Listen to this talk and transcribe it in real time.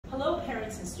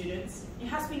parents and students, it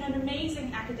has been an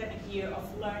amazing academic year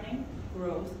of learning,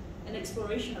 growth, and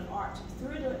exploration of art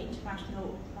through the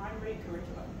international primary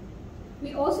curriculum.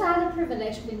 We also had the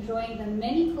privilege of enjoying the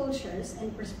many cultures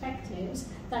and perspectives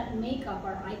that make up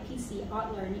our IPC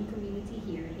art learning community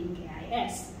here in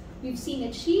KIS. We've seen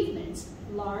achievements,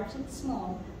 large and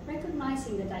small,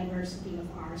 recognizing the diversity of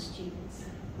our students.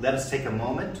 Let us take a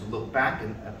moment to look back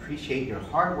and appreciate your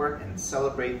hard work and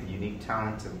celebrate the unique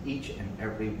talents of each and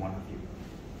every one of you.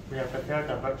 We have prepared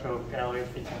a virtual gallery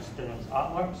featuring students'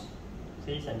 artworks.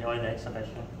 Please enjoy the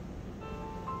exhibition.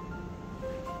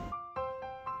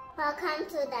 Welcome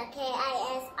to the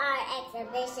KIS Art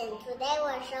Exhibition. Today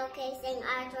we're showcasing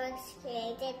artworks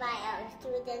created by our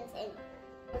students in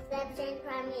Reception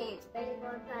Primary and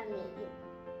Springboard Primary. You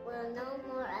will know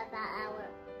more about our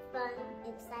fun,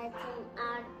 exciting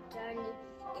art journey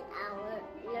and our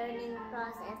learning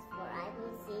process for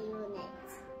IPC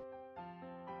units.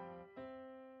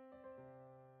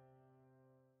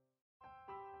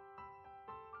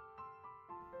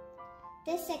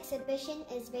 This exhibition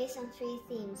is based on 3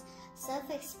 themes: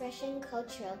 self-expression,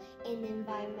 cultural, and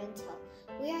environmental.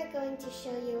 We are going to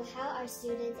show you how our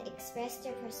students express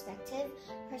their perspective,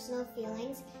 personal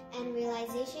feelings, and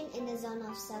realization in the zone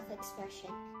of self-expression.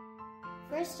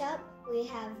 First up, we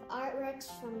have artworks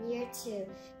from year 2.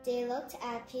 They looked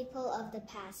at people of the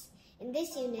past. In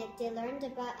this unit, they learned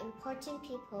about important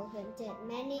people who did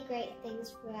many great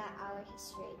things throughout our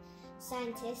history.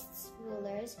 Scientists,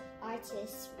 rulers,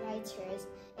 artists, writers,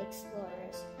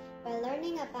 explorers. By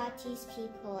learning about these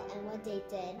people and what they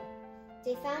did,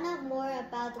 they found out more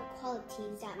about the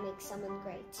qualities that make someone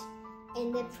great.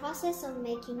 In the process of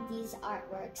making these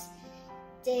artworks,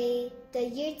 the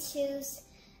year 2s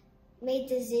made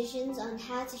decisions on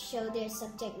how to show their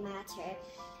subject matter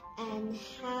and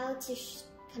how to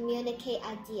communicate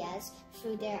ideas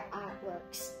through their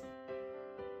artworks.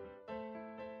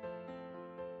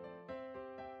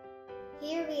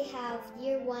 Here we have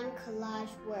Year 1 collage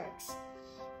works.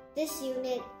 This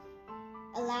unit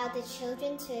allowed the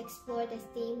children to explore the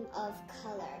theme of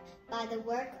color by the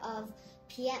work of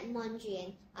Piet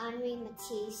Mondrian, Henri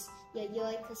Matisse,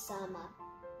 Yayoi Kusama.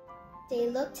 They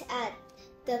looked at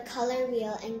the color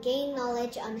wheel and gained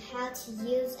knowledge on how to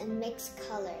use and mix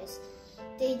colors.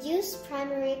 They used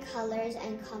primary colors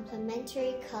and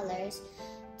complementary colors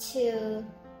to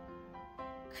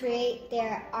create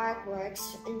their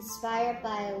artworks inspired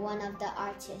by one of the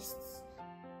artists.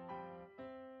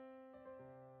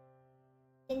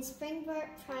 In Springboard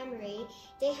Primary,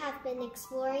 they have been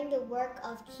exploring the work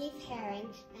of Keith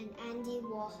Haring and Andy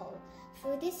Warhol.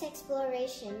 Through this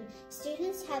exploration,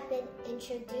 students have been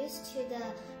introduced to the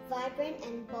vibrant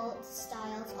and bold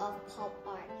styles of pop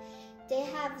art. They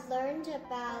have learned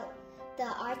about the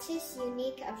artists'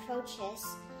 unique approaches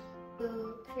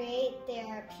to create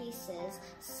their pieces,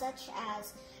 such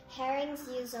as Haring's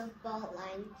use of bold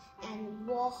line and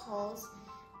Warhol's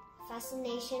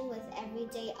fascination with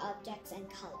everyday objects and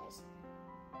colors.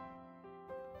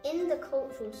 In the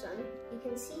cultural zone, you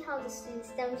can see how the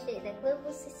students demonstrate their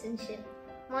global citizenship,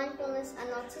 mindfulness,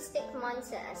 and artistic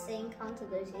mindset as they encounter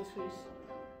those issues.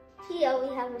 Here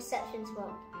we have reception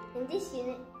work. In this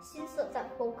unit, students looked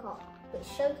at folk art, which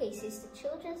showcases the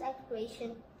children's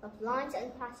exploration of lines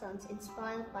and patterns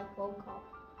inspired by folk art.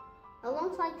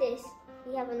 Alongside this,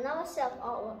 we have another set of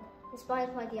artwork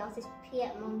inspired by the artist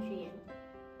Piet Mondrian.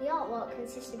 The artwork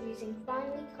consists of using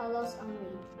primary colours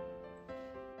only.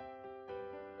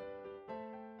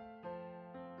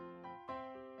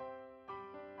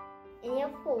 In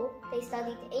Year 4, they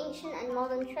studied ancient and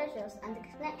modern treasures and the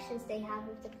connections they have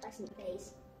with the present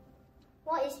days.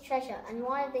 What is treasure and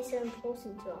why are they so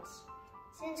important to us?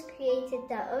 Students created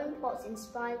their own pots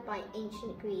inspired by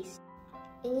ancient Greece.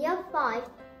 In Year 5,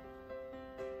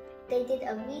 they did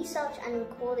a research and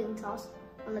recording task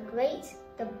on the great,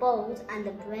 the bold, and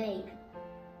the brave.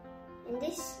 In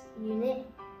this unit,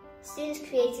 students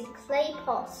created clay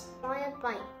pots inspired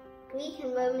by Greek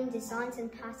and Roman designs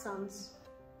and patterns.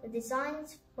 The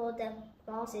designs for their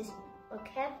classes were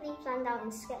carefully planned out in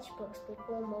sketchbooks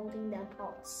before moulding their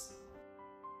pots.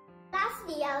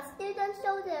 Lastly, our students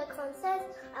showed their concerns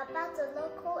about the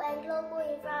local and global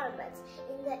environment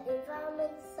in the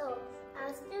environment zone.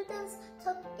 Our students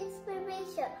took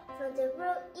inspiration from the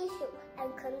world issue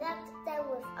and connected them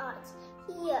with art.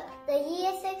 Here, the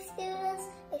Year 6 students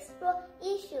explore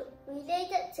issues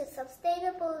related to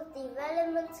sustainable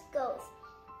development goals.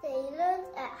 They learned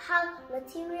how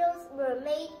materials were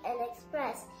made and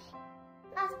expressed.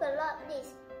 Last but not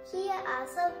least, here are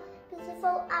some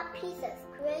beautiful art pieces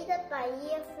created by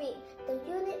Year 3. The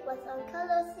unit was on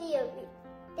color theory.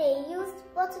 They used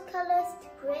watercolors to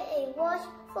create a wash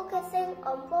focusing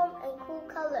on warm and cool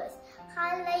colors,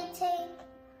 highlighting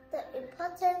the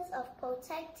importance of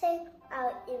protecting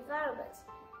our environment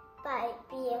by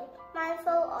being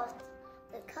mindful of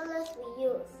the colors we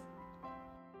use.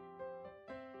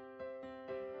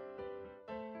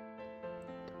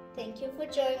 Thank you for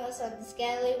joining us on this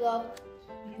gallery walk.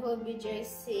 We hope you enjoy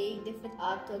seeing different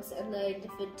artworks and learning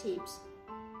different themes.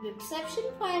 Reception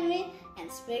Primary and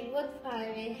Springwood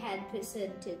Primary had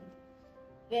presented.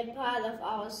 We're proud of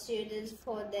our students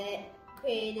for their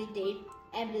creativity,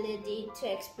 ability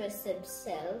to express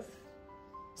themselves,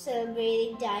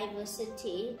 celebrating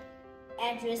diversity,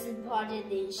 address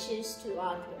important issues to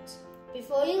artworks.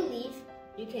 Before you leave,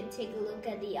 you can take a look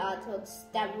at the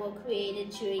artworks that were created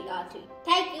during Art Week.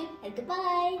 Thank you and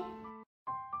goodbye!